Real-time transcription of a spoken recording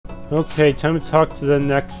Okay, time to talk to the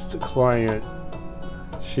next client.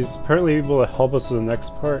 She's apparently able to help us with the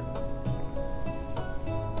next part.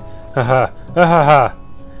 Haha, ha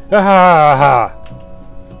ha.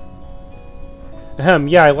 Ahem,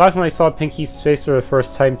 yeah, I laughed when I saw Pinky's face for the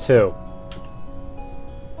first time too.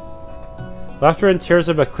 Laughter and tears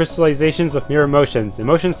are but crystallizations of mere emotions.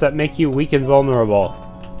 Emotions that make you weak and vulnerable.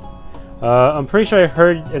 I'm pretty sure I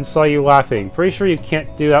heard and saw you laughing. Pretty sure you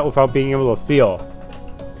can't do that without being able to feel.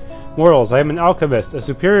 Mortals, I am an alchemist. A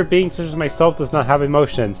superior being such as myself does not have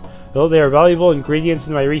emotions, though they are valuable ingredients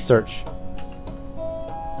in my research.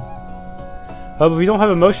 But if we don't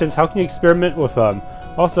have emotions, how can you experiment with them?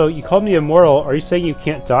 Also, you called me immortal. Are you saying you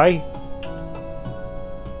can't die?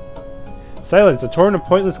 Silence. A torrent of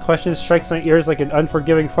pointless questions strikes my ears like an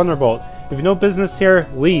unforgiving thunderbolt. If you have no business here,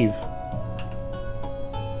 leave.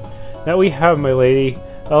 That we have, my lady.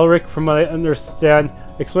 Elric, from what I understand,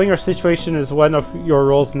 explaining our situation is one of your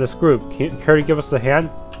roles in this group. Care to give us a hand?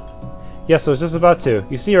 Yes, I was just about to.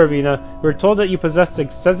 You see, Ravina, we were told that you possessed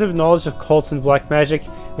extensive knowledge of cults and black magic,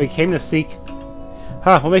 and we came to seek...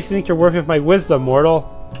 Huh, what makes you think you're worthy of my wisdom,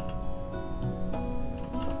 mortal?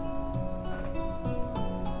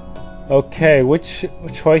 Okay, which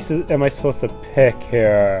choices am I supposed to pick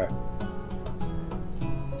here?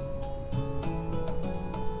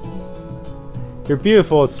 You're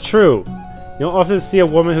beautiful, it's true. You don't often see a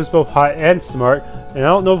woman who's both hot and smart, and I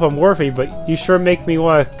don't know if I'm worthy, but you sure make me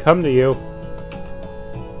want to come to you.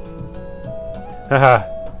 Haha.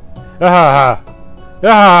 Haha.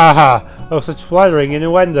 Haha. Oh, such flattering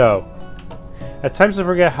innuendo. At times I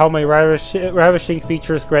forget how my ravishing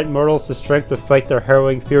features grant mortals the strength to fight their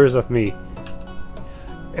harrowing fears of me.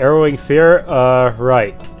 Harrowing fear?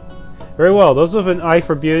 Right. Very well, those with an eye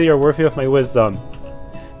for beauty are worthy of my wisdom.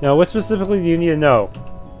 Now, what specifically do you need to know?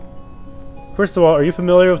 First of all, are you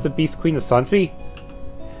familiar with the Beast Queen of Sanfi?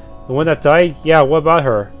 The one that died? Yeah, what about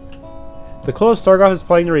her? The cult of Sargoth is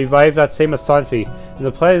planning to revive that same Asanfi, and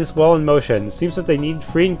the plan is well in motion. It seems that they need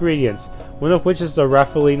 3 ingredients, one of which is the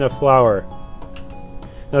Raffalina flower.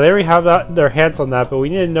 Now they already have their hands on that, but we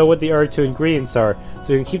need to know what the other 2 ingredients are, so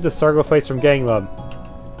we can keep the Sargothites from getting them.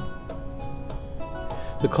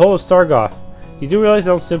 The cult of Sargoth. You do realize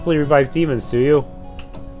they don't simply revive demons, do you?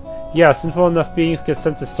 Yeah, sinful enough beings get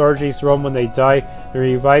sent to Sarge's realm when they die, and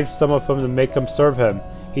revive some of them to make them serve him.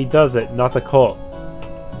 He does it, not the cult.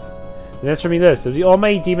 And answer me this, if the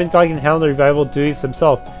almighty demon god can handle the revival duties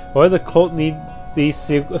himself, why would the cult need these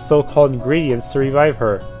so-called ingredients to revive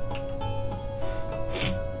her?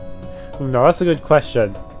 Now that's a good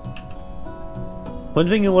question. One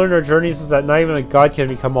thing you learn in our journeys is that not even a god can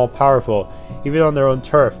become all-powerful, even on their own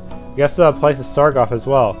turf. I guess that applies to Sargoth as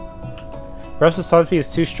well. Perhaps the Sanfi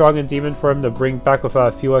is too strong a demon for him to bring back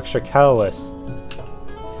without a few extra catalysts.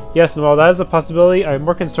 Yes, and while that is a possibility, I am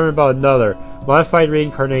more concerned about another, modified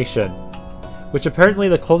reincarnation, which apparently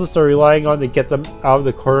the cultists are relying on to get them out of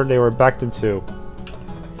the corner they were backed into.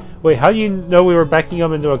 Wait, how do you know we were backing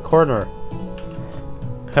them into a corner?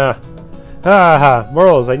 Huh. Ha ha!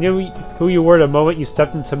 Mortals, I knew who you were the moment you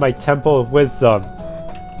stepped into my temple of wisdom.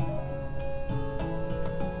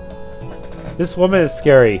 This woman is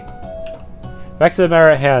scary. Back to the matter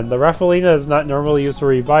at hand. The Raffalina is not normally used for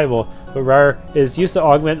revival, but rather it is used to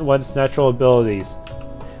augment one's natural abilities.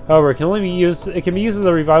 However, it can be used as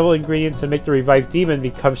a revival ingredient to make the revived demon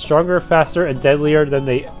become stronger, faster, and deadlier than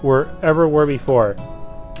they ever were before.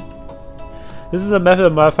 This is a method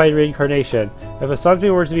of modified reincarnation. If a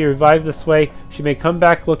Sanfi were to be revived this way, she may come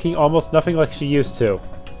back looking almost nothing like she used to.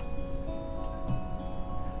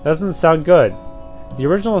 That doesn't sound good. The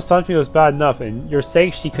original Sanfi was bad enough, and you're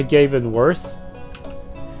saying she could get even worse?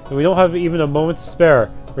 And we don't have even a moment to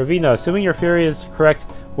spare. Ravina, assuming your theory is correct,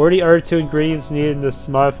 what are the other 2 ingredients needed in this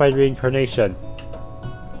modified reincarnation?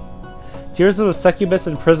 Tears of a succubus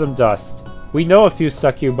and prism dust. We know a few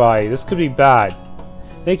succubi. This could be bad.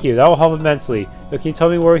 Thank you, that will help immensely. But can you tell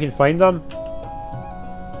me where we can find them?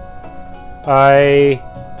 I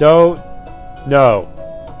don't know.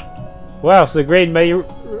 Wow, so the great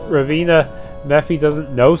Ravina Mephi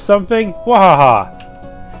doesn't know something? Wahaha!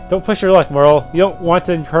 Don't push your luck, Merle. You don't want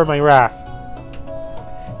to incur my wrath.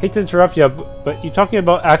 Hate to interrupt you, but you talking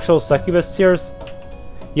about actual succubus tears?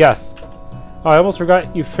 Yes. Oh, I almost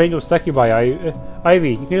forgot you've trained with succubi.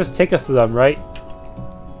 Ivy, you can just take us to them, right?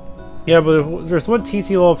 Yeah, but there's one teensy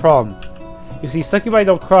little problem. You see, succubi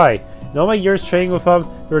don't cry. In all my years training with them,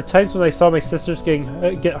 there were times when I saw my sisters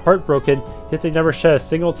get heartbroken, yet they never shed a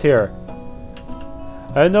single tear.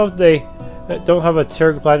 I don't know if they don't have a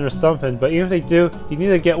tear gland or something, but even if they do, you need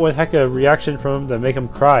to get one heck of a reaction from them to make them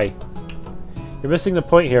cry. You're missing the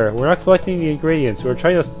point here. We're not collecting the ingredients. We're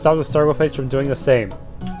trying to stop the Sargothites from doing the same.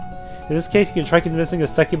 In this case, you can try convincing the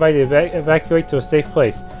succubi to evacuate to a safe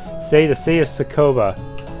place. Say, the city of Succubi.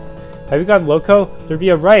 Have you gone loco? There'd be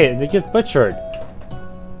a riot and they'd get butchered.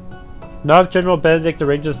 Now if General Benedict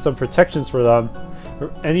arranges some protections for them,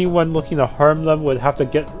 anyone looking to harm them would have to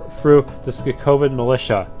get through the Succuban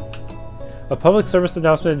militia. A public service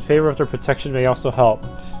announcement in favor of their protection may also help.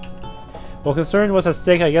 Well, considering what's at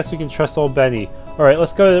stake, I guess we can trust old Benny. Alright,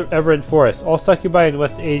 let's go to Everin Forest. All succubi in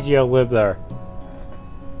West Aegea live there.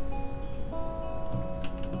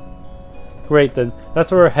 Great, then.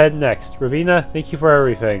 That's where we're heading next. Ravina, thank you for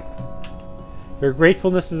everything. Your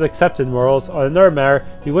gratefulness is accepted, Morals. On another matter,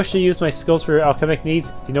 if you wish to use my skills for your alchemic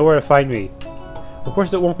needs, you know where to find me. Of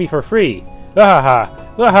course it won't be for free.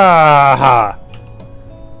 Wahaha! Wahaha!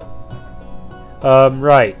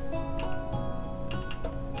 Right.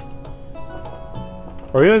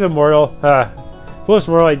 Are you an immortal? Foolish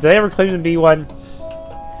mortal, did I ever claim to be one?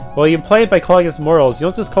 Well, you imply it by calling us mortals. You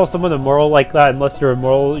don't just call someone immoral like that unless you're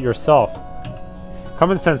immoral yourself.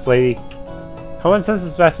 Common sense, lady. Common sense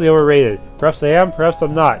is vastly overrated. Perhaps I am, perhaps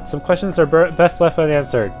I'm not. Some questions are best left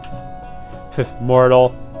unanswered. Mortal.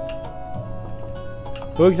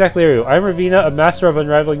 Who exactly are you? I'm Ravina, a master of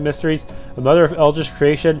unraveling mysteries, a mother of eldritch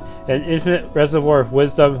creation, and an infinite reservoir of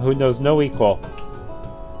wisdom who knows no equal.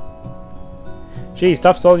 Gee,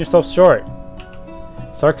 stop selling yourself short.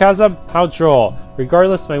 Sarcasm? How droll.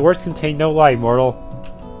 Regardless, my words contain no lie, mortal.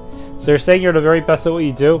 So you're saying you're the very best at what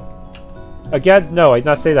you do? Again, no, I'd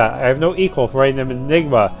not say that. I have no equal, for I am an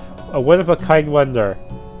enigma, a one-of-a-kind wonder.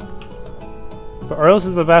 But Arlos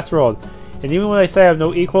is a vast world, and even when I say I have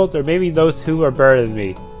no equal, there may be those who are better than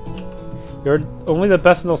me. You're only the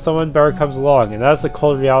best until someone better comes along, and that is the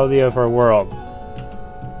cold reality of our world.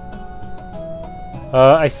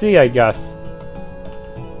 I see, I guess.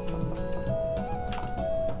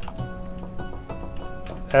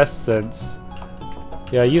 Essence.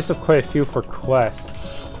 Yeah, I used up quite a few for quests.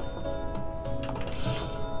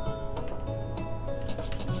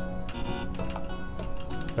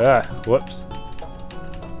 Ah, whoops.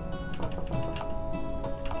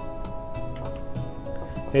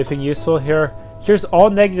 Anything useful here? Here's all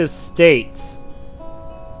negative states.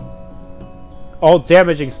 All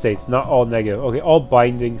damaging states, not all negative. Okay, all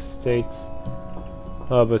binding states.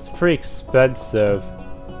 Oh, but it's pretty expensive.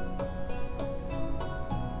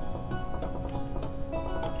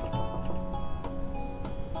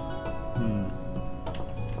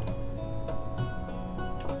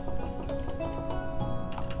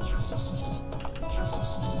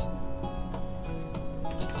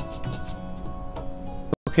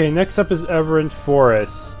 Okay, next up is Everin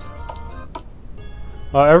Forest.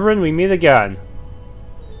 Everin, we meet again.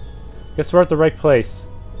 Guess we're at the right place.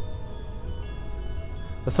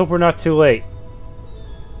 Let's hope we're not too late.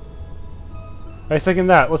 I second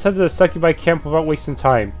that. Let's head to the Succubi camp without wasting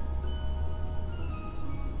time.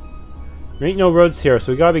 There ain't no roads here,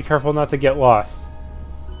 so we gotta be careful not to get lost.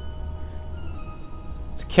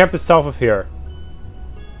 The camp is south of here.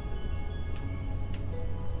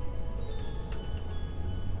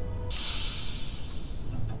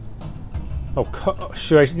 Oh,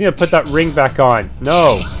 shoot, I need to put that ring back on.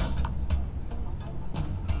 No!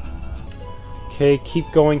 Okay,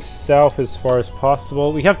 keep going south as far as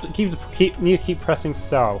possible. We have to need to keep pressing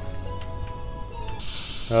south.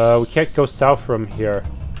 We can't go south from here.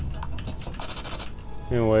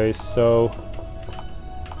 Anyway, so...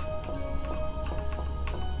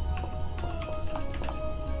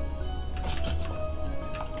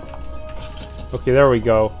 Okay, there we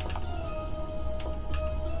go.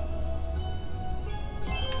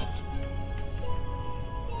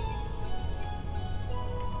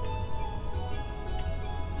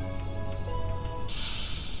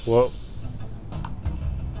 Whoa.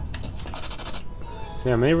 So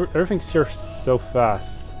yeah, everything's here so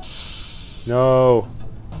fast. No.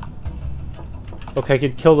 Okay, I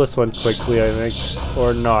could kill this one quickly, I think.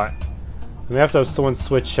 Or not. I may have to have someone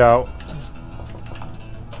switch out.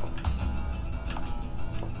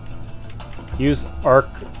 Use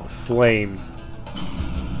Arc Flame.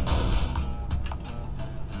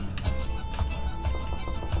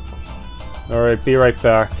 Alright, be right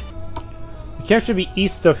back. The camp should be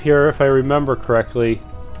east of here, if I remember correctly.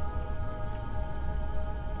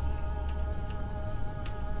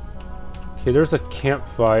 Okay, there's a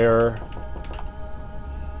campfire.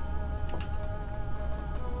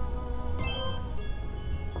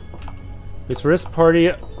 Because for this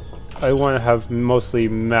party, I want to have mostly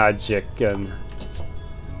magic and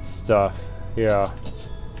stuff. Yeah.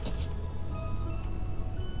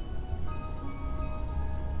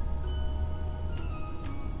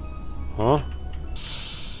 Huh?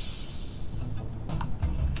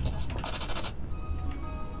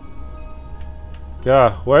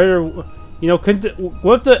 God, why are... You know,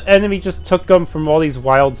 what if the enemy just took them from all these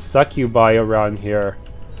wild succubi around here?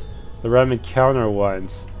 The random encounter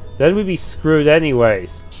ones. Then we'd be screwed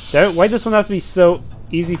anyways. Why does this one have to be so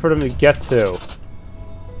easy for them to get to?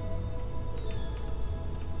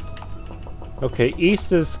 Okay,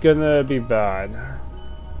 east is gonna be bad.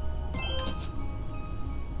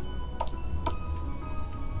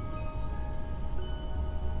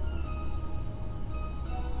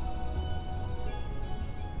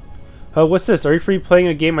 Oh, what's this? Are you free playing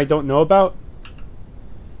a game I don't know about?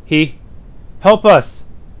 Help us!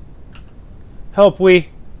 Help, we're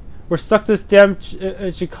stuck to this damn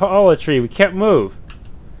Chikala tree. We can't move.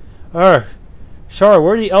 Shar,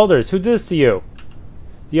 where are the elders? Who did this to you?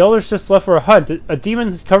 The elders just left for a hunt. A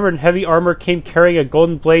demon covered in heavy armor came carrying a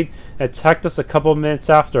golden blade and attacked us a couple of minutes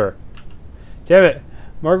after. Damn it.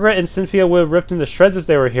 Margaret and Cynthia would have ripped them to shreds if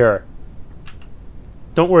they were here.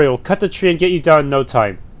 Don't worry, we'll cut the tree and get you down in no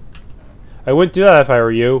time. I wouldn't do that if I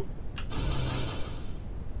were you.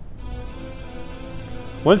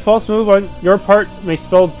 One false move on your part may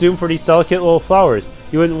spell doom for these delicate little flowers.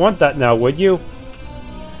 You wouldn't want that now, would you?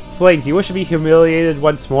 Flaine, do you wish to be humiliated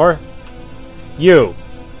once more? You!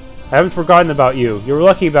 I haven't forgotten about you. You were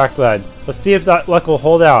lucky back then. Let's see if that luck will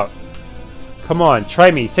hold out. Come on, try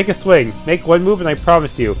me. Take a swing. Make one move and I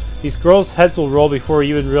promise you, these girls' heads will roll before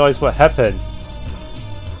you even realize what happened.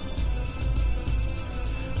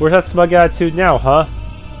 Where's that smug attitude now, huh?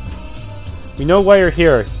 We know why you're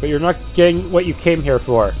here, but you're not getting what you came here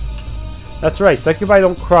for. That's right, succubi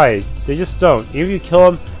don't cry. They just don't. Even if you kill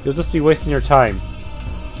them, you'll just be wasting your time.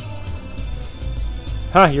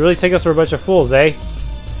 Huh, you really take us for a bunch of fools, eh?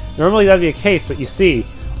 Normally that'd be a case, but you see,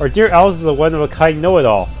 our dear Alice is a one-of-a-kind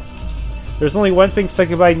know-it-all. There's only one thing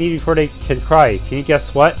succubi need before they can cry. Can you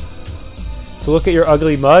guess what? To look at your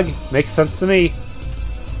ugly mug? Makes sense to me.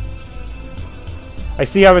 I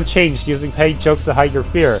see you haven't changed, using petty jokes to hide your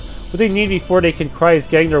fear. What they need before they can cry is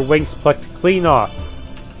getting their wings plucked clean off.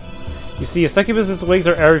 You see, a succubus's wings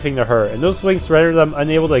are everything to her, and those wings render them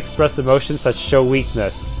unable to express emotions that show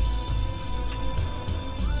weakness.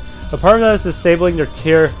 A part of that is disabling their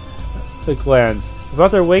tear glands.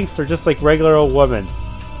 Without their wings, they're just like regular old women.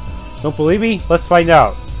 Don't believe me? Let's find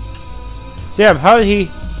out. Damn, how did he...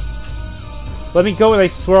 Let me go and I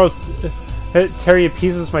swear I'll tear you to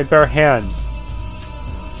pieces with my bare hands.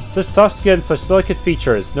 Such soft skin, such delicate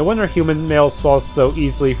features. No wonder human males fall so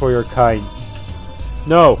easily for your kind.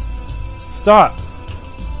 No. Stop.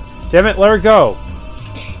 Damn it, let her go.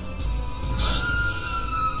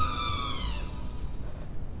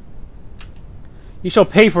 You shall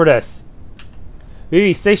pay for this.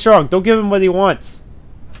 Baby, stay strong. Don't give him what he wants.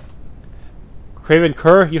 Craven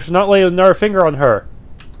cur, you should not lay another finger on her.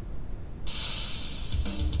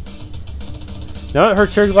 Now that her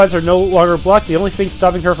tear glands are no longer blocked, the only thing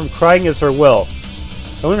stopping her from crying is her will.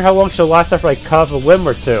 I wonder how long she'll last after I cut off a limb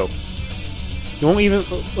or two. You won't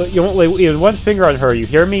lay even one finger on her, you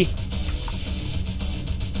hear me?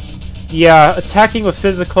 Yeah, attacking with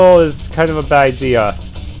physical is kind of a bad idea.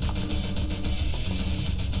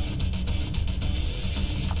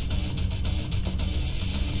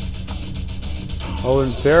 Oh,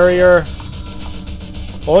 and barrier.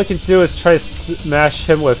 All I can do is try to smash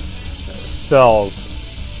him with spells.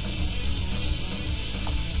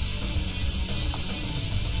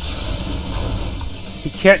 He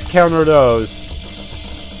can't counter those.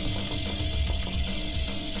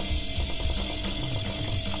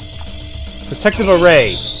 Protective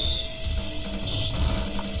array.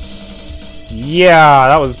 Yeah,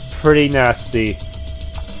 that was pretty nasty.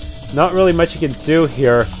 Not really much you can do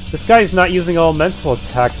here. This guy's not using elemental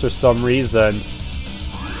attacks for some reason.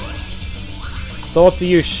 It's all up to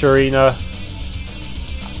you, Sharina.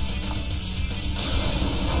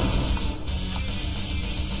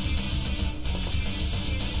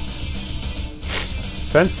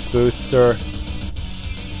 Defense booster.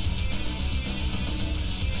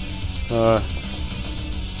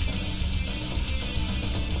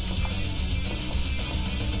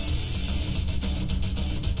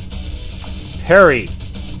 Parry.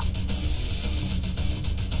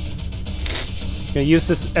 Gonna use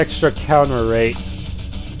this extra counter rate.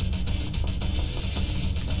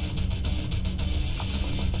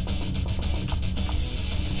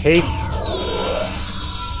 Haste.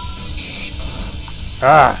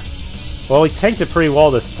 Ah! Well, he tanked it pretty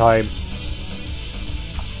well this time.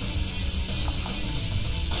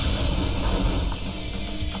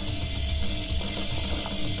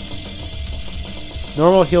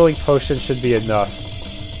 Normal healing potion should be enough.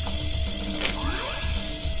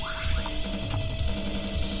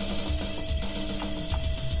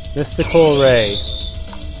 Mystical Ray.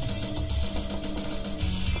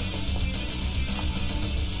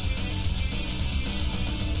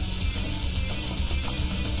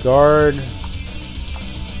 Guard.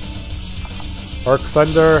 Arc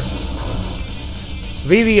Thunder.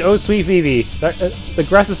 Vivi, oh sweet Vivi. The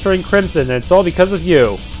grass is turning crimson, and it's all because of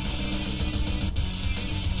you.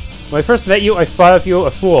 When I first met you, I thought of you a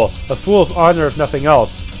fool of honor if nothing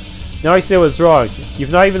else. Now I see I was wrong.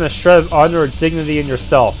 You've not even a shred of honor or dignity in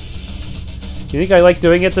yourself. You think I like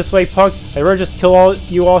doing it this way, punk? I'd rather just kill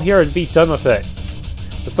you all here and be done with it.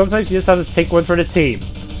 But sometimes you just have to take one for the team.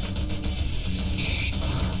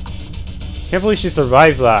 Can't believe she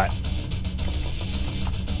survived that.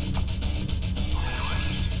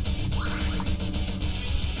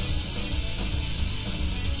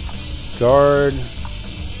 Guard.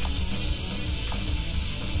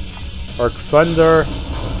 Arc Thunder.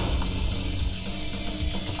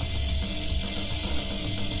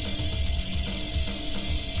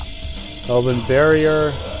 Elven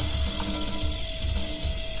Barrier.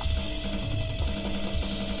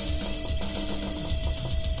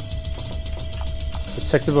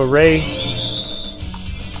 Protective Array.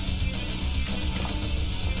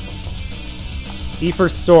 Ether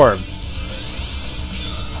Storm.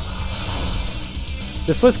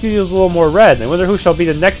 This whiskey is a little more red. I wonder who shall be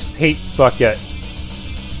the next paint bucket.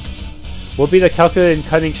 Will it be the calculated and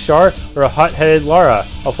cunning Shar, or a hot-headed Lara?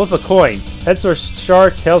 I'll flip a coin. Heads for Shar,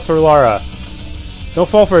 tails for Lara. Don't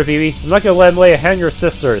fall for it, Vivi. I'm not gonna let him lay a hand on your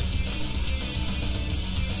sisters.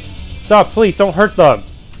 Stop, please, don't hurt them.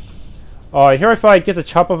 Oh, here I thought I'd get to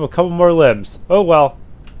chop up a couple more limbs. Oh well.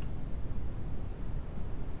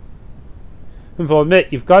 I'll admit,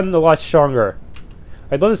 you've gotten a lot stronger.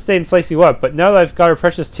 I'd love to stay and slice you up, but now that I've got our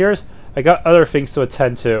precious tears, I got other things to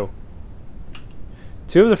attend to.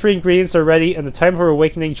 2 of the 3 ingredients are ready, and the time for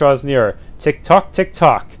awakening draws nearer. Tick-tock,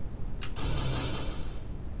 tick-tock.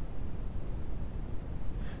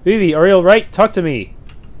 Vivi, are you alright? Talk to me.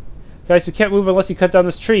 Guys, we can't move unless you cut down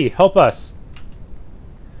this tree. Help us.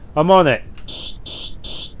 I'm on it.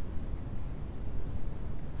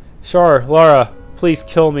 Shar, Lara, please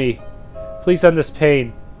kill me. Please end this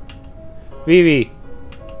pain. Vivi.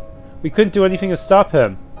 We couldn't do anything to stop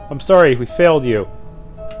him. I'm sorry, we failed you.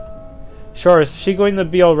 Shar, is she going to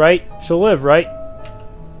be alright? She'll live, right?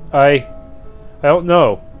 I don't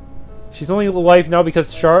know. She's only alive now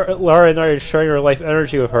because Lara and I are sharing our life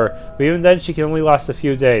energy with her, but even then she can only last a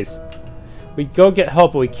few days. We'd go get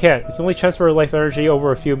help, but we can't. We can only transfer our life energy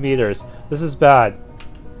over a few meters. This is bad.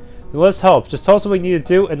 Then let us help. Just tell us what we need to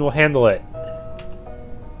do, and we'll handle it.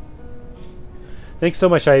 Thanks so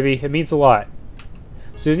much, Ivy. It means a lot.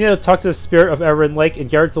 So you need to talk to the spirit of Everin Lake and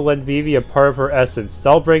get her to lend Vivi a part of her essence.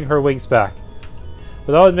 That'll bring her wings back.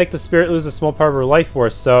 But that would make the spirit lose a small part of her life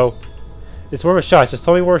force, so... It's worth a shot. Just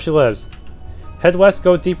tell me where she lives. Head west,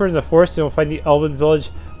 go deeper in the forest, and you'll find the elven village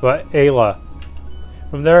of Aegea.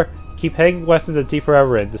 From there, keep heading west into deeper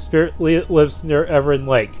Everin. The spirit lives near Everin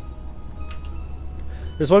Lake.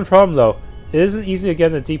 There's one problem, though. It isn't easy to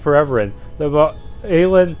get into deeper Everin. The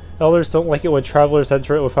Aelan elders don't like it when travelers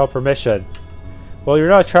enter it without permission. Well, you're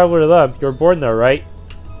not a traveler to them. You were born there, right?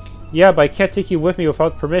 Yeah, but I can't take you with me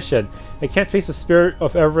without permission. I can't face the spirit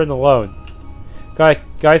of Everin alone.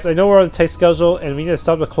 Guys, I know we're on a tight schedule, and we need to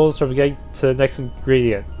stop the coldest from getting to the next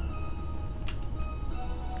ingredient.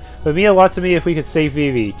 But it'd mean a lot to me if we could save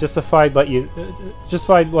Vivi. Just if I'd let you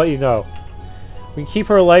know. We can keep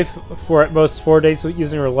her alive for at most 4 days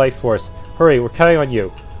using her life force. Hurry, we're counting on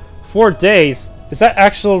you. 4 days? Is that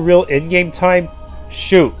actual real in-game time?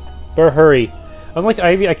 Shoot. Better hurry. Unlike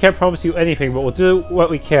Ivy, I can't promise you anything, but we'll do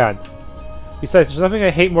what we can. Besides, there's nothing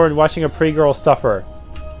I hate more than watching a pretty girl suffer.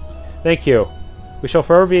 Thank you. We shall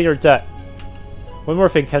forever be in your debt. One more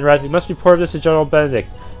thing, Kenrad. We must report this to General Benedict,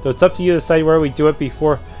 though it's up to you to decide whether we do it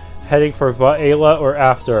before heading for Va'ela or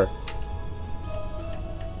after.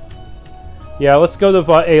 Yeah, let's go to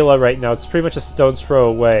Va'ela right now. It's pretty much a stone's throw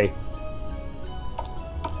away.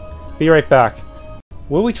 Be right back.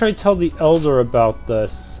 Will we try to tell the Elder about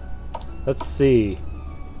this? Let's see.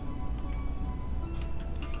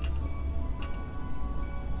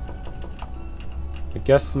 I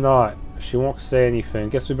guess not. She won't say anything.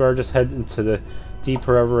 Guess we better just head into the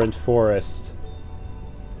deeper Everin forest.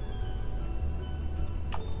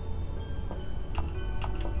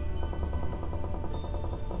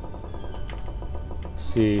 Let's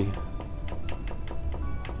see.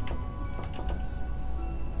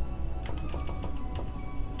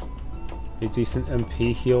 A decent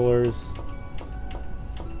MP healers.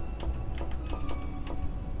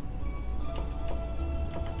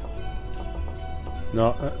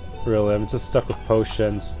 Not really, I'm just stuck with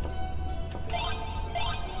potions.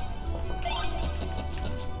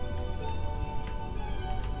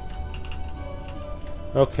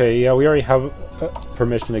 Okay, yeah, we already have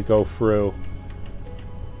permission to go through.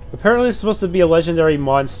 Apparently there's supposed to be a legendary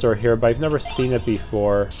monster here, but I've never seen it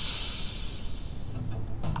before.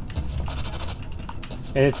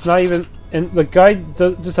 And it's not even... And the guide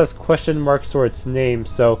just has question marks for its name,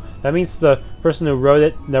 so that means the person who wrote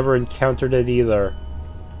it never encountered it either.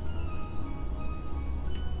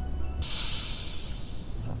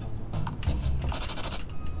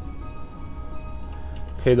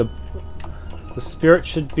 Okay, the spirit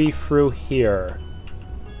should be through here.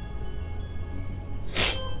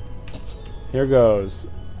 Here goes.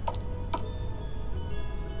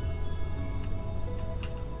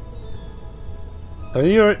 Oh,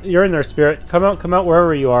 you're in there, spirit. Come out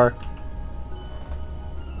wherever you are.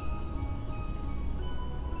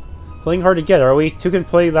 Playing hard to get, are we? Two can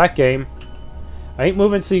play that game. I ain't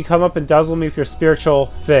moving until you come up and dazzle me with your spiritual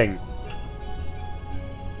thing.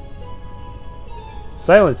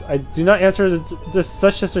 Silence! I do not answer to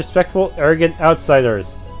such disrespectful, arrogant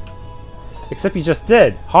outsiders. Except you just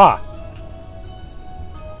did. Ha!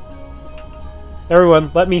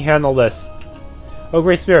 Everyone, let me handle this. O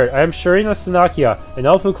Great Spirit, I am Sharina Sanakia, an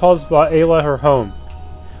elf who calls Baela her home.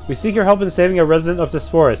 We seek your help in saving a resident of this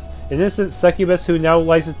forest, an innocent succubus who now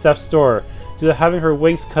lies at death's door, due to having her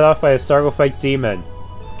wings cut off by a sarcophagic demon.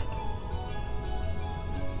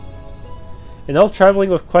 An elf traveling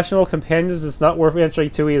with questionable companions is not worth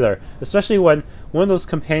answering to either, especially when one of those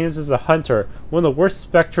companions is a hunter, one of the worst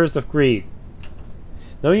specters of greed.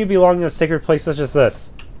 Knowing you belong in a sacred place such as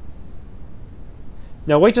this.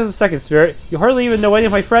 Now wait just a second, Spirit. You hardly even know any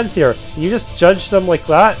of my friends here. You just judge them like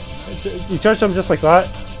that? You judge them just like that?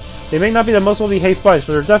 They may not be the most well-behaved bunch,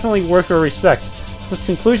 but they're definitely worth your respect. Such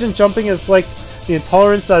conclusion jumping is like the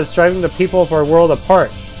intolerance that is driving the people of our world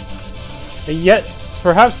apart. And yet,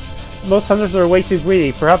 perhaps most hunters are way too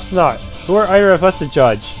greedy, perhaps not. Who are either of us to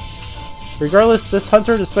judge? Regardless, this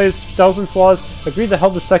hunter, despite his 1,000 flaws, agreed to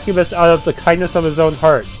help the succubus out of the kindness of his own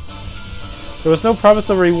heart. There was no promise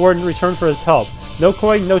of a reward in return for his help. No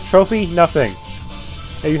coin, no trophy, nothing.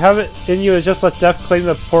 If you have it in you to just let death claim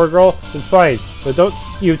the poor girl, then fine. But don't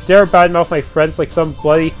you dare badmouth my friends like some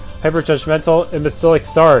bloody, hyper-judgmental, imbecilic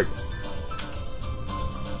sard.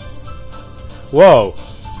 Whoa.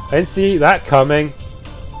 I didn't see that coming.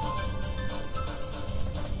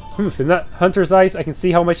 In that hunter's eyes, I can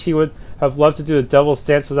see how much he would have loved to do the devil's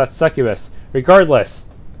dance with that succubus. Regardless.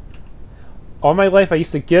 All my life I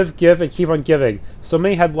used to give, and keep on giving. So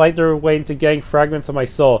many had lied their way into getting fragments of my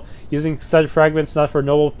soul, using said fragments not for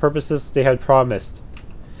noble purposes they had promised.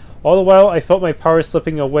 All the while I felt my power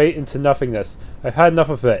slipping away into nothingness. I've had enough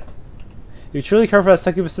of it. If you truly care for that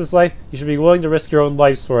succubus's life, you should be willing to risk your own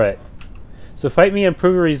lives for it. So fight me and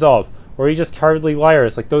prove your resolve, or are you just cowardly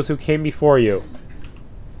liars like those who came before you?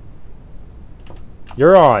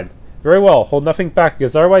 You're on. Very well, hold nothing back,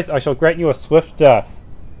 because otherwise I shall grant you a swift death.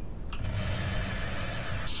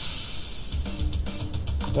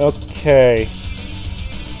 Okay.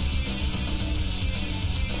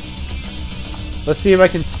 Let's see if I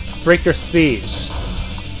can break your speech.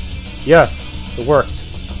 Yes, it worked.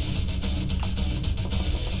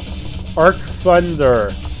 Arc Thunder.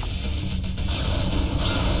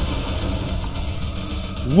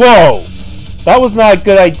 Whoa! That was not a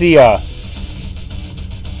good idea.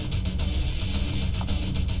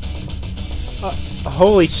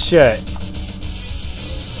 Holy shit.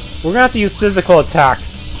 We're gonna have to use physical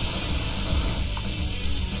attacks.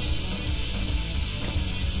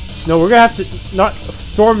 No, we're gonna have to... Not...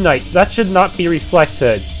 Storm Knight. That should not be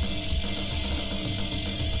reflected.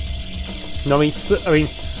 No, I mean...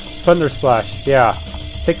 Thunder Slash. Yeah.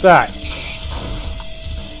 Take that.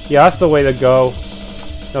 Yeah, that's the way to go.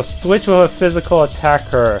 Now switch with a physical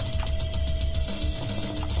attacker.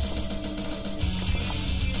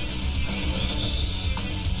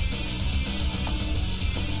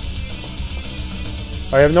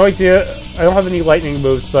 I have no idea. I don't have any lightning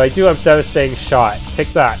moves, but I do have Devastating Shot.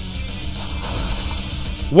 Take that.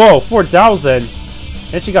 Whoa, 4,000!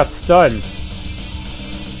 And she got stunned.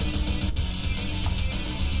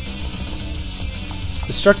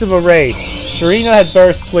 Destructive Array. Sharina had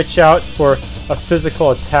better switch out for a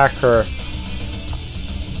physical attacker.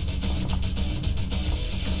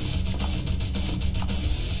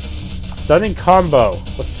 Stunning combo.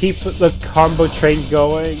 Let's keep the combo train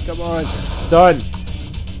going. Come on. Stun.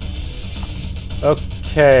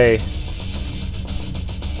 Okay.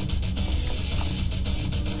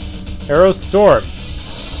 Arrow Storm.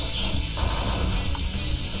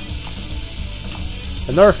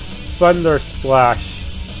 Another Thunder Slash.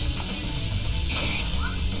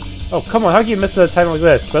 Oh, come on, how can you miss at a time like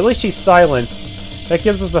this? But at least she's silenced. That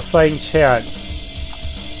gives us a fighting chance.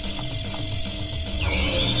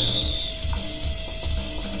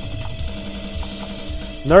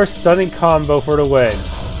 Another stunning combo for the win.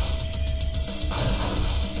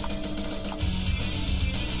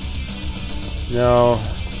 No.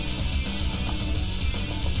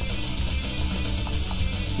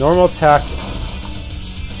 Normal attack.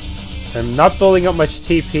 I'm not building up much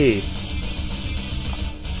TP.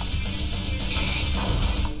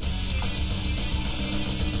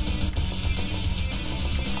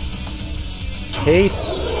 Case.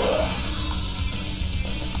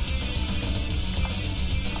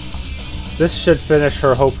 This should finish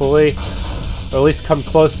her, hopefully. Or at least come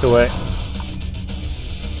close to it.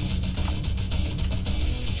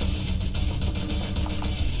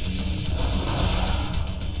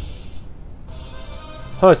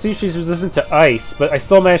 Huh, it seems she's resistant to ice, but I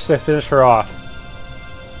still managed to finish her off.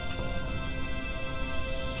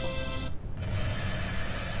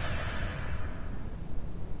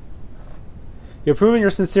 You have proven your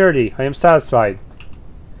sincerity. I am satisfied.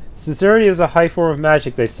 Sincerity is a high form of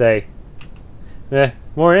magic, they say.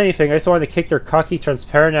 More than anything, I just wanted to kick your cocky,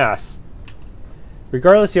 transparent ass.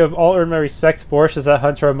 Regardless, you have all earned my respect, boorish as that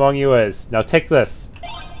hunter among you is. Now take this.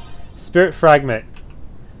 Spirit Fragment.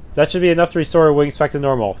 That should be enough to restore your wings back to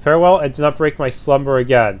normal. Farewell, and do not break my slumber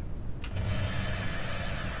again.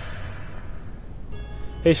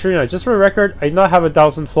 Hey Sharina, just for the record, I do not have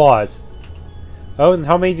 1,000 flaws. Oh, and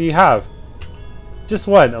how many do you have? Just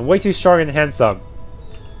one. I'm way too strong and handsome.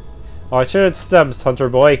 Oh, I should have stems, hunter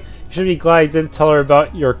boy. You should be glad I didn't tell her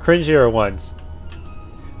about your cringier ones.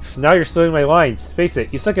 Now you're stealing my lines. Face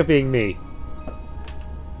it, you suck at being me.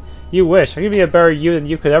 You wish. I could be a better you than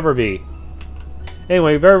you could ever be.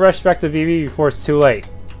 Anyway, we better rush back to VV before it's too late.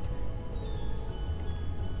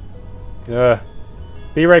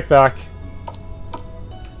 Be right back.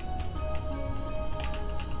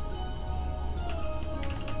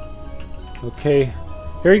 Okay.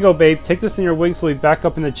 Here you go, babe. Take this in your wings so we back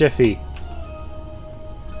up in a jiffy.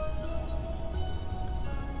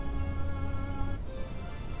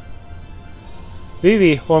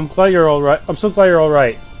 Vivi, well, I'm glad you're all right. I'm so glad you're all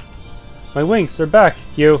right. My wings, they're back.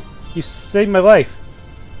 You saved my life.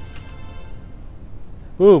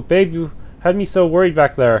 Ooh, babe, you had me so worried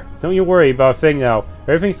back there. Don't you worry about a thing now.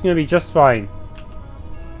 Everything's gonna be just fine.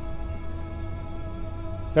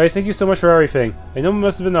 Guys, thank you so much for everything. I know it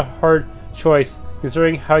must have been a hard choice,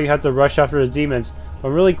 considering how you had to rush after the demons, but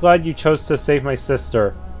I'm really glad you chose to save my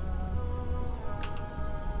sister.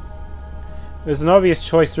 It was an obvious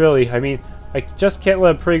choice, really. I mean, I just can't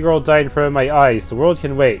let a pretty girl die in front of my eyes. The world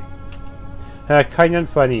can wait. Kind and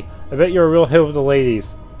funny. I bet you're a real hit with the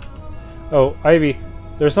ladies. Oh, Ivy,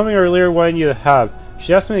 there's something I really wanted you to have.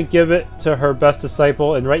 She asked me to give it to her best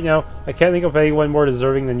disciple, and right now, I can't think of anyone more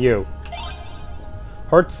deserving than you.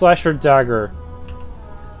 Heart Slasher Dagger.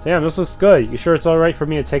 Damn, this looks good. You sure it's alright for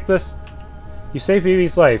me to take this? You saved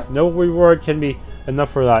Vivi's life. No reward can be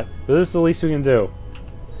enough for that, but this is the least we can do.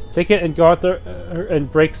 Take it and go out there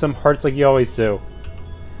and break some hearts like you always do.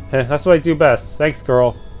 That's what I do best. Thanks,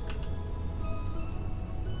 girl.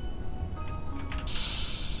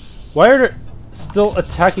 Why are they still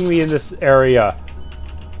attacking me in this area?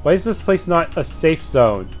 Why is this place not a safe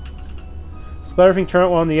zone? So glad everything turned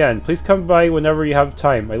out well in the end. Please come by whenever you have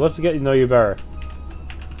time. I'd love to get to know you better.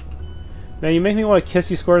 Man, you make me want to kiss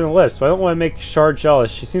you square in the lips, but I don't want to make Shar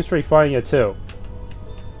jealous. She seems pretty fine yet too.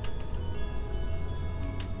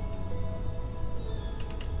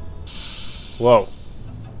 Whoa.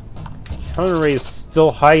 Counter rate is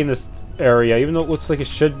still high in this area, even though it looks like it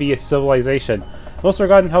should be a civilization. I've almost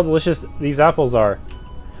forgotten how delicious these apples are.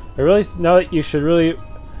 I realize now that you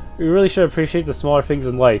really should appreciate the smaller things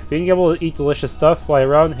in life. Being able to eat delicious stuff, fly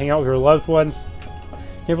around, hang out with your loved ones.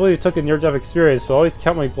 Can't believe it took a near-death experience, but I'll always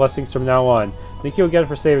count my blessings from now on. Thank you again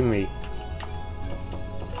for saving me.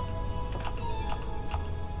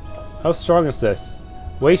 How strong is this?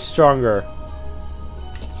 Way stronger.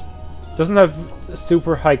 Doesn't have a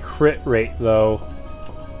super high crit rate though.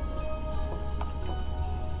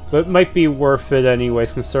 But it might be worth it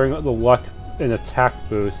anyways, considering the luck and attack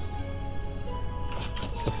boost.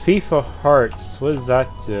 The Thief of Hearts, what does that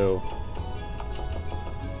do?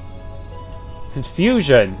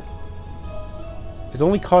 Confusion! It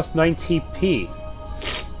only costs 9 TP.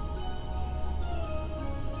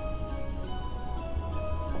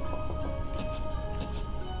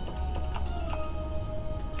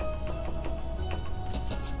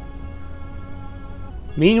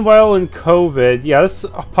 Meanwhile in COVID, yeah, this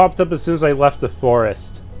popped up as soon as I left the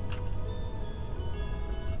forest.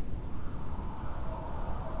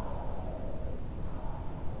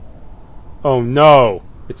 Oh no,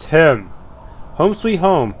 it's him. Home sweet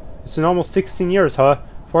home. It's been almost 16 years, huh?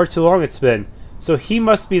 Far too long it's been. So he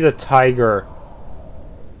must be the tiger.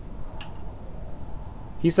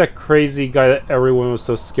 He's that crazy guy that everyone was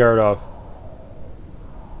so scared of.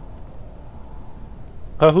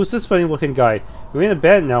 Who's this funny looking guy? You ain't a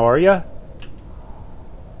band now, are ya?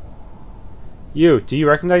 You, do you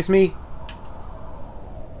recognize me?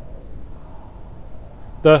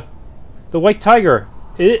 The white tiger!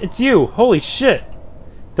 It's you! Holy shit!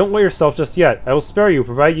 Don't wet yourself just yet. I will spare you,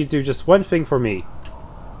 provided you do just one thing for me.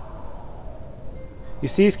 You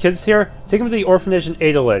see these kids here? Take them to the orphanage in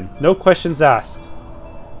Adolin. No questions asked.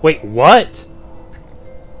 Wait, what?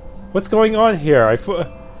 What's going on here?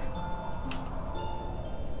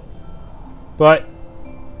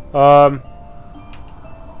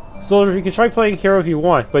 Soldier, you can try playing hero if you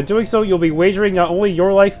want, but in doing so, you'll be wagering not only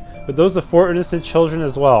your life, but those of 4 innocent children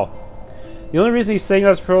as well. The only reason he's saying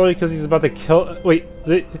that is probably because he's about to kill... Wait,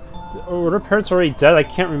 were their parents already dead? I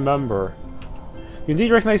can't remember. If you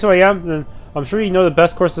indeed recognize who I am, then I'm sure you know the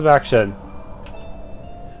best course of action.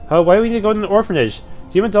 Why do we need to go to an orphanage?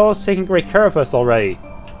 Demon Doll is taking great care of us already.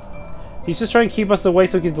 He's just trying to keep us away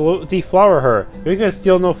so we can deflower her. You're gonna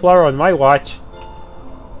steal no flower on my watch.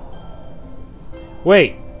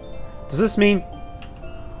 Wait. Does this mean...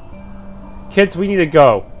 Kids, we need to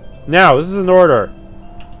go. Now, this is an order.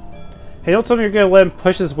 Hey, don't tell me you're gonna let him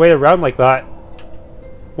push his weight around like that.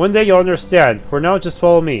 One day you'll understand. For now, just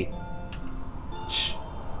follow me. Shh.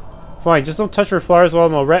 Fine, just don't touch her flowers while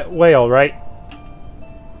I'm away, alright?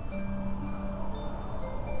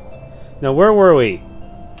 Now, where were we?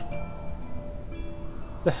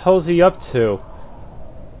 What the hell is he up to?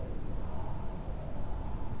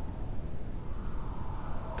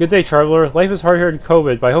 Good day, traveler. Life is hard here in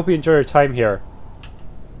COVID, but I hope you enjoy your time here.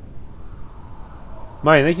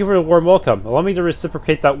 Mine, thank you for the warm welcome. Allow me to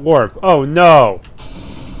reciprocate that warmth. Oh no!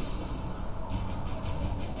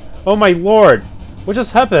 Oh my lord! What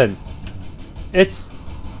just happened? It's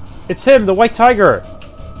him, the white tiger!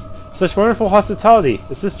 Such wonderful hospitality.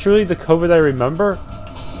 Is this truly the COVID I remember?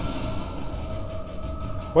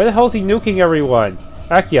 Why the hell is he nuking everyone?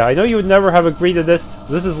 Aegea, I know you would never have agreed to this, but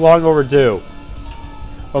this is long overdue.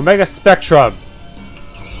 Omega Spectrum!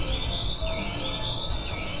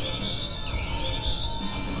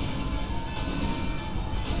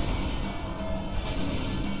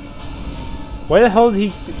 Why the hell did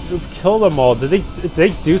he kill them all? Did they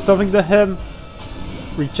do something to him?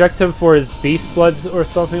 Reject him for his beast blood or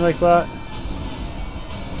something like that?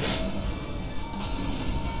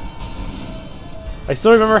 I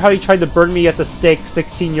still remember how he tried to burn me at the stake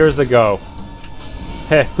 16 years ago.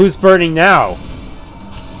 Heh, who's burning now?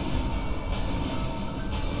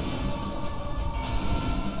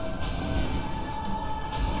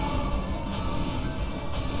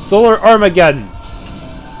 Solar Armageddon!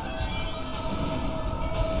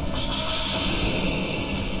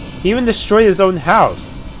 He even destroyed his own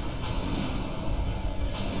house.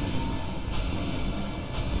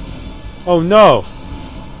 Oh no!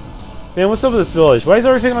 Man, what's up with this village? Why is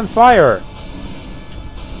everything on fire?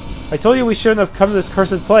 I told you we shouldn't have come to this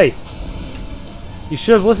cursed place. You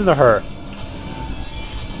should have listened to her.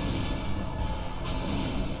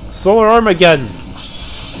 Solar Armageddon!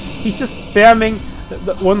 He's just spamming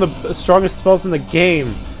one of the strongest spells in the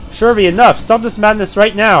game. Sure, be enough. Stop this madness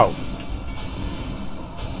right now.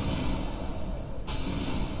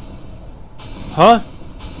 Huh?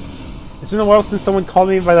 It's been a while since someone called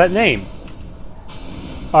me by that name.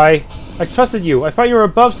 I trusted you. I thought you were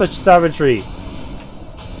above such savagery.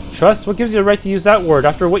 Trust? What gives you the right to use that word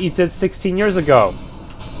after what you did 16 years ago?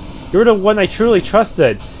 You were the one I truly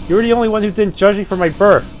trusted. You were the only one who didn't judge me for my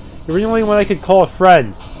birth. You were the only one I could call a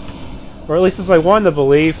friend. Or at least that's what I wanted to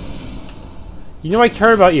believe. You know I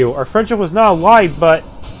cared about you. Our friendship was not a lie, but...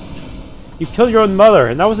 You killed your own mother,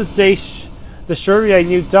 and that was the day the Sharina I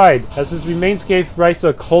knew died, as his remains gave rise to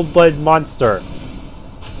a cold-blooded monster.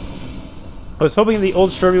 I was hoping the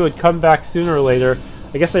old Sharina would come back sooner or later.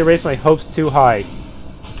 I guess I raised my hopes too high.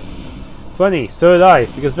 Funny, so did I,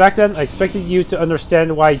 because back then I expected you to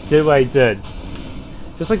understand why I did what I did.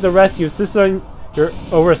 Just like the rest, you insisted on your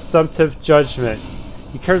over-assumptive judgment.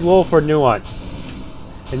 You cared little for nuance.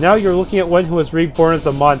 And now you're looking at one who was reborn as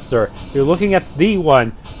a monster. You're looking at the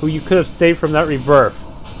one who you could have saved from that rebirth.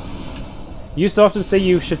 You used to often say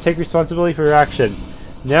you should take responsibility for your actions.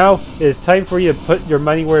 Now, it is time for you to put your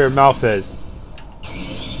money where your mouth is.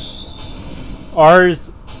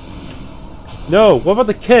 Ours... No, what about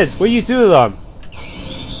the kids? What do you do to them?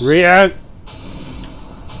 React...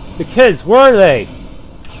 The kids, where are they?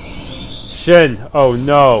 Shin, oh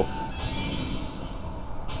no.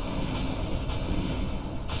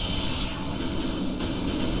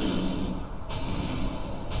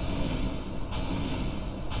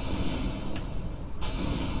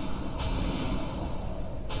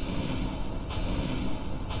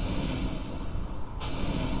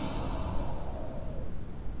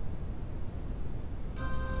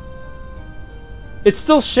 It's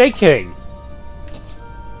still shaking!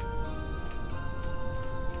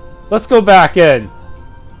 Let's go back in.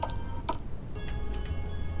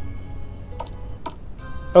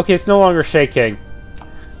 Okay, it's no longer shaking.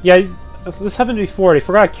 Yeah, this happened before. They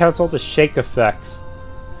forgot to cancel the shake effects.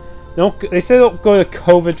 They say don't go to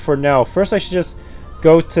COVID for now. First I should just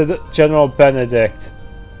go to the General Benedict.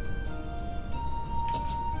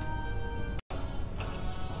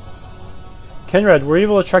 Kenrad, were you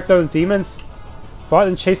able to track down the demons? Fought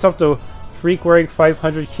and chased up the freak wearing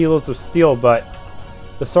 500 kilos of steel, but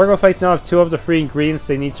the Sarcophagus now have 2 of the 3 ingredients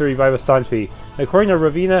they need to revive Asanfi. According to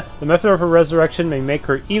Ravina, the method of her resurrection may make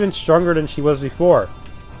her even stronger than she was before.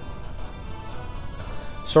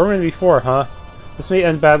 Stronger than before, huh? This may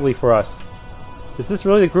end badly for us. Is this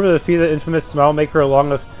really the group that defeated the infamous Smile Maker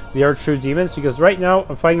along with the other true demons? Because right now,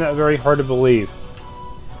 I'm finding that very hard to believe.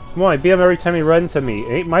 Come on, I beat them every time he run into me.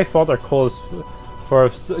 It ain't my fault they're cold as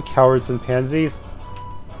for cowards and pansies.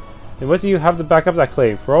 And what do you have to back up that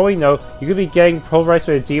claim? For all we know, you could be getting pulverized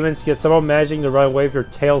by the demons, yet somehow managing to run away with your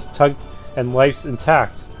tails tugged and life's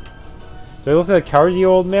intact. Do I look like a coward, you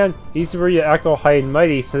old man? Easy for you to act all high and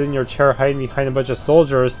mighty, sitting in your chair hiding behind a bunch of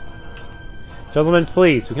soldiers. Gentlemen,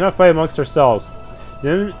 please, we cannot fight amongst ourselves.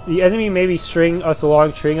 The enemy may be stringing us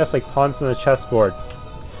along, treating us like pawns on a chessboard.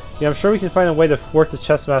 Yeah, I'm sure we can find a way to thwart the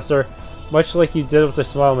chessmaster, much like you did with the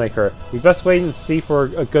Smile Maker. We best wait and see for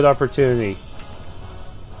a good opportunity.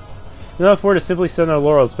 We cannot afford to simply sit on our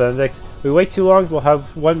laurels, Benedict. If we wait too long, we'll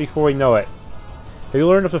have one before we know it. Have you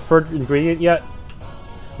learned of the third ingredient yet?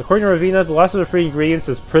 According to Ravina, the last of the 3 ingredients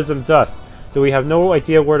is prism dust, though we have no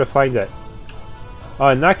idea where to find it.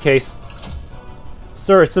 In that case...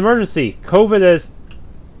 Sir, it's an emergency! COVID is...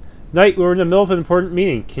 Knight, we're in the middle of an important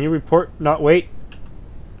meeting. Can you report, not wait?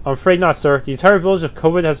 I'm afraid not, sir. The entire village of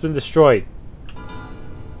COVID has been destroyed.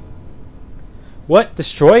 What?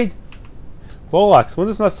 Destroyed? Volox, one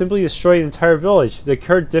does not simply destroy an entire village. The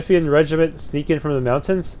Caradithian regiment sneak in from the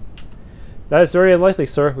mountains? That is very unlikely,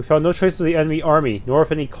 sir. We found no trace of the enemy army, nor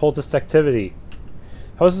of any cultist activity.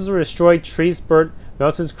 Houses were destroyed, trees burnt,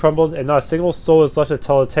 mountains crumbled, and not a single soul is left to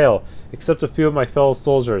tell a tale, except a few of my fellow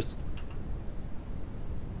soldiers.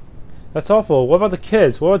 That's awful. What about the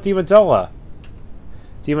kids? What about Demodella?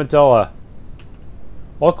 Demodella.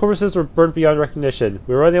 All corpses were burnt beyond recognition.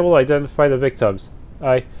 We were unable to identify the victims.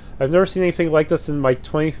 I've never seen anything like this in my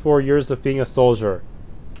 24 years of being a soldier.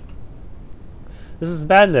 This is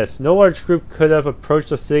madness. No large group could have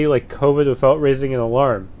approached a city like COVID without raising an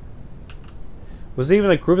alarm. Was it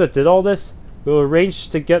even a group that did all this? We will arrange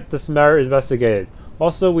to get this matter investigated.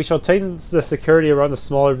 Also, we shall tighten the security around the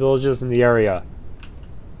smaller villages in the area.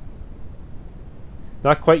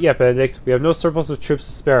 Not quite yet, Benedict. We have no surplus of troops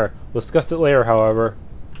to spare. We'll discuss it later, however.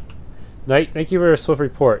 Knight, thank you for your swift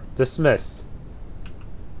report. Dismissed.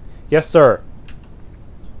 Yes, sir.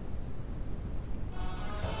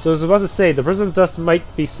 So I was about to say, the prism dust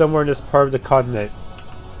might be somewhere in this part of the continent.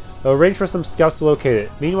 I'll arrange for some scouts to locate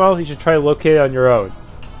it. Meanwhile, you should try to locate it on your own.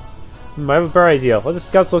 I have a better idea. Let the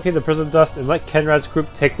scouts locate the prism dust and let Kenrad's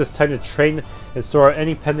group take this time to train and sort out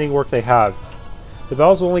any pending work they have. The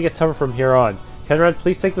battles will only get tougher from here on. Kenrad,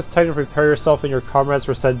 please take this time to prepare yourself and your comrades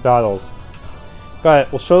for said battles. Got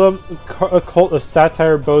it. We'll show them a cult of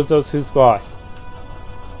satire bozos who's boss.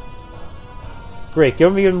 Great,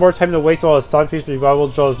 give him even more time to waste while his Sunfeast revival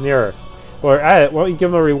draws nearer. While we're at it, why don't you give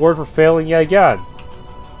him a reward for failing yet again?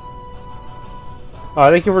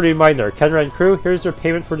 Thank you for the reminder. Kenrad and crew, here's your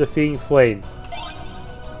payment for defeating Flaine.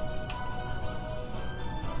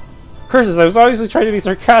 Curses, I was obviously trying to be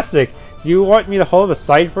sarcastic. Do you want me to hold him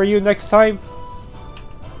aside for you next time?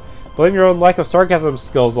 Blame your own lack of sarcasm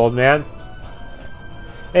skills, old man.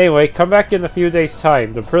 Anyway, come back in a few days'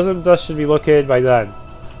 time. The prism dust should be located by then.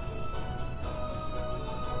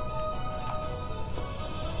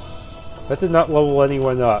 That did not level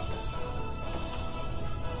anyone up.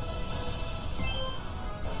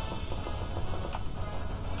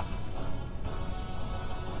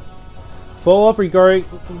 Follow up regarding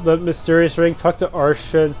the mysterious ring. Talk to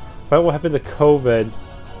Arshan. Find out what happened to COVID.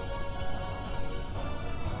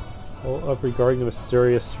 Follow up regarding the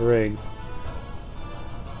mysterious ring.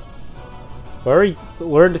 I already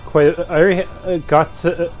learned quite. I already got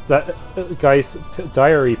to that guy's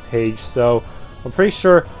diary page, so I'm pretty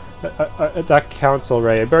sure that counts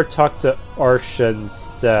already. I better talk to Arshan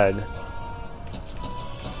instead.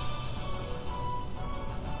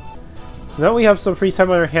 So now we have some free time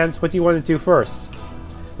on our hands. What do you want to do first?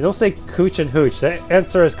 And don't say cooch and hooch. That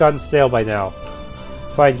answer has gotten stale by now.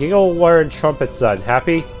 Fine, giggle, water, and trumpets then.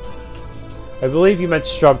 Happy? I believe you meant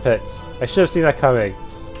strumpets. I should have seen that coming.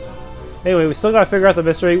 Anyway, we still gotta figure out the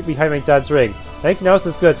mystery behind my dad's ring. I think now is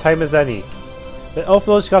as good a time as any. The elf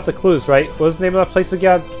village got the clues, right? What was the name of that place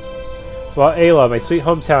again? Well, Ayla, my sweet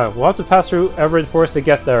hometown. We'll have to pass through Everin Forest to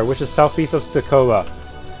get there, which is southeast of Succubi.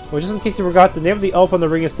 Well, just in case you forgot, the name of the elf on the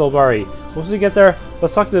ring is Silbari. Once we get there,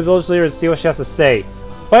 let's talk to the village leader and see what she has to say.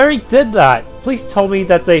 But I already did that! Please tell me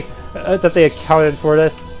that they accounted for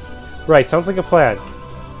this. Right, sounds like a plan.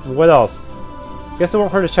 What else? Guess it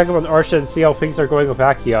won't hurt to check up on Arsha and see how things are going with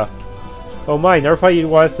Aegea. Oh my, never thought you'd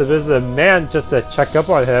want us to visit a man just to check up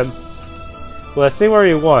on him. Well, say whatever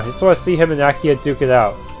you want. I just want to see him and Aegea duke it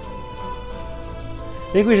out.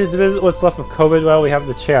 I think we should visit what's left of COVID while we have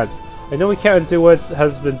the chance. I know we can't undo what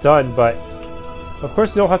has been done, but of course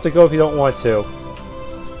you don't have to go if you don't want to.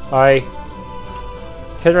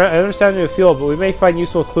 Kenrad, I understand how you feel, but we may find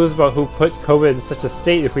useful clues about who put COVID in such a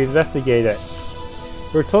state if we investigate it.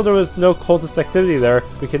 We were told there was no cultist activity there,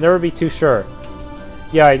 we can never be too sure.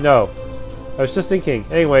 Yeah, I know. I was just thinking.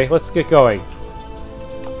 Anyway, let's get going.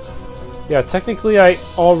 Yeah, technically I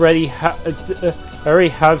already have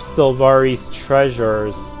Silbari's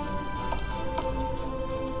treasures.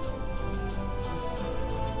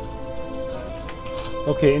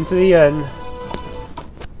 Okay, into the end.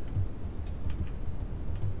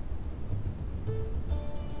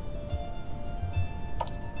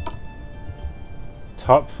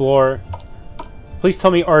 Top floor. Please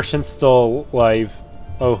tell me Arshan's still alive.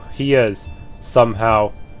 Oh, he is.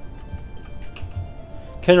 Somehow.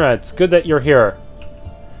 Kenrad, it's good that you're here.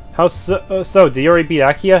 How so? Did you already beat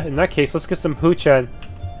Aegea? In that case, let's get some hooch and...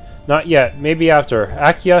 Not yet. Maybe after.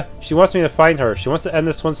 Aegea, she wants me to find her. She wants to end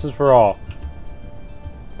this once and for all.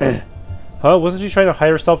 Huh? Wasn't she trying to hide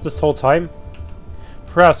herself this whole time?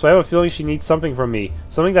 Perhaps, but I have a feeling she needs something from me.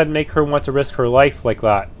 Something that'd make her want to risk her life like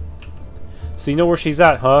that. So you know where she's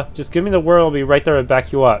at, huh? Just give me the word and I'll be right there to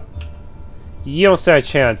back you up. You don't stand a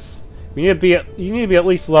chance. You need to be at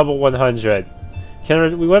least level 100.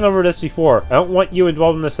 Kenrad, we went over this before. I don't want you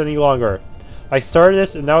involved in this any longer. I started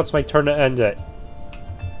this and now it's my turn to end it.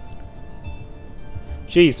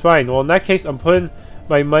 Geez, fine. Well, in that case, I'm putting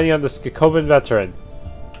my money on the Succuban veteran.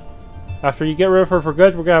 After you get rid of her for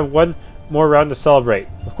good, we're gonna have one more round to celebrate.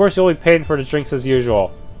 Of course, you'll be paying for the drinks as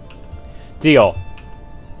usual. Deal.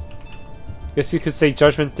 Guess you could say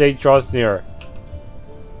Judgment Day draws near.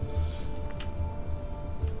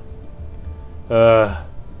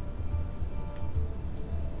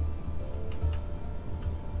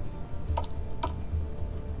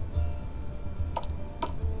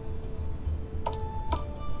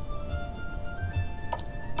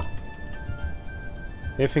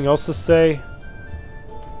 Anything else to say?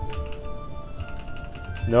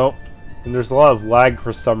 Nope. And there's a lot of lag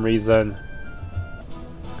for some reason.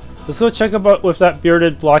 Let's go check about with that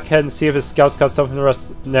bearded blockhead and see if his scouts got something for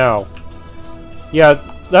us now. Yeah,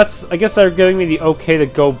 that's... I guess they're giving me the okay to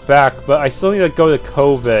go back, but I still need to go to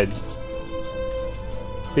COVID.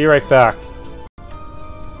 Be right back.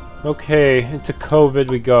 Okay, into COVID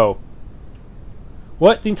we go.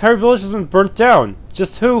 What? The entire village has been burnt down!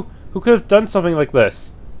 Just who? Who could have done something like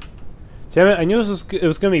this? Damn it, I knew it was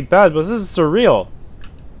going to be bad, but this is surreal.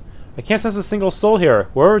 I can't sense a single soul here.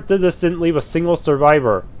 Whoever did this didn't leave a single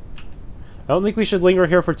survivor. I don't think we should linger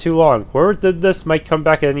here for too long. Whoever did this might come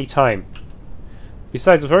back at any time.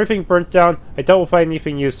 Besides, with everything burnt down, I doubt we'll find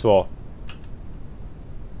anything useful.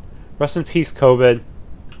 Rest in peace, COVID.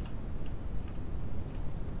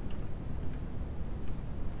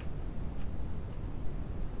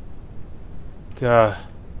 God.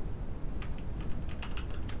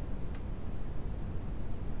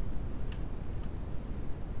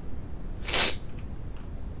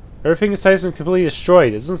 Everything inside has been completely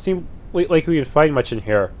destroyed. It doesn't seem like we can find much in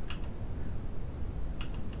here.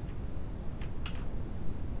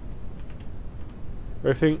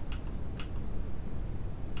 Everything...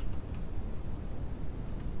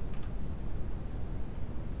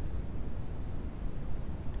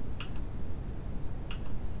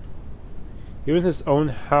 Even his own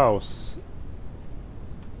house.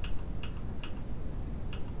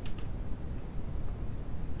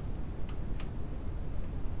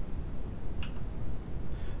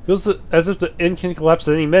 Feels as if the inn can collapse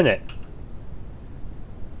at any minute.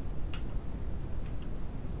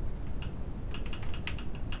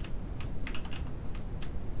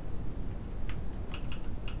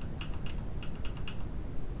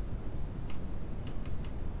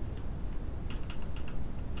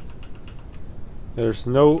 There's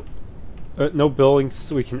no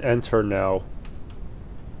buildings we can enter now.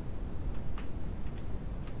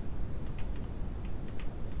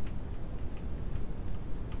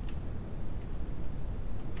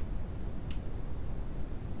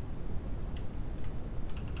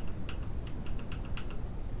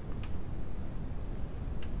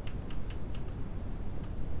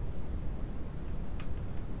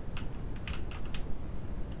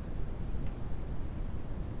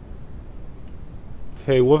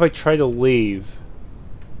 Okay, what if I try to leave?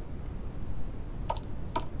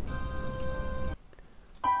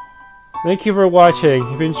 Thank you for watching.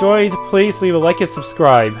 If you enjoyed, please leave a like and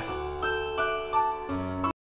subscribe.